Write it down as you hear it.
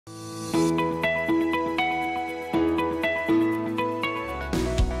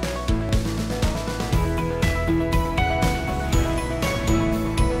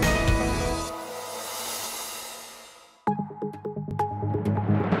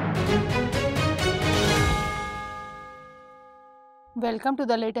Welcome to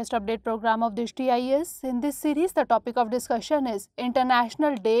the latest update program of Drishti IAS. In this series, the topic of discussion is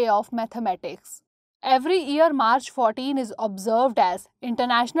International Day of Mathematics. Every year, March 14 is observed as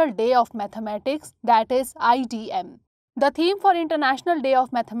International Day of Mathematics, that is IDM. The theme for International Day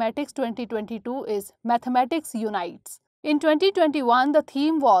of Mathematics 2022 is Mathematics Unites. In 2021, the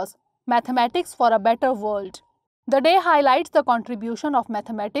theme was Mathematics for a Better World. The day highlights the contribution of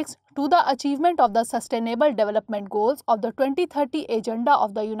mathematics to the achievement of the Sustainable Development Goals of the 2030 Agenda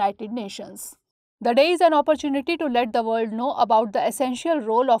of the United Nations. The day is an opportunity to let the world know about the essential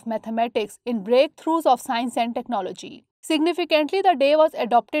role of mathematics in breakthroughs of science and technology. Significantly, the day was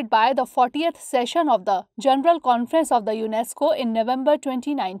adopted by the 40th session of the General Conference of the UNESCO in November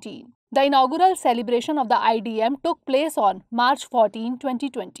 2019. The inaugural celebration of the IDM took place on March 14,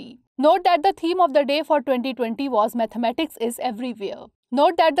 2020. Note that the theme of the day for 2020 was Mathematics is Everywhere.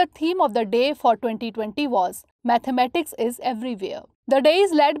 Note that the theme of the day for 2020 was Mathematics is Everywhere. The day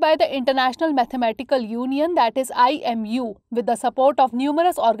is led by the International Mathematical Union, that is IMU, with the support of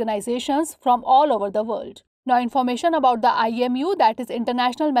numerous organizations from all over the world. Now, information about the IMU, that is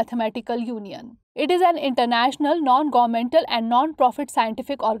International Mathematical Union. It is an international, non-governmental and non-profit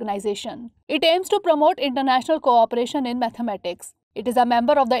scientific organization. It aims to promote international cooperation in mathematics. It is a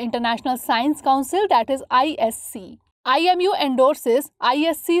member of the International Science Council, that is ISC. IMU endorses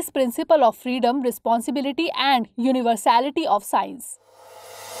ISC's principle of freedom, responsibility and universality of science.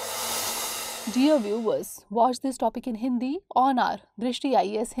 Dear viewers, watch this topic in Hindi on our Drishti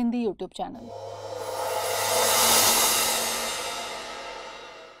IAS Hindi YouTube channel.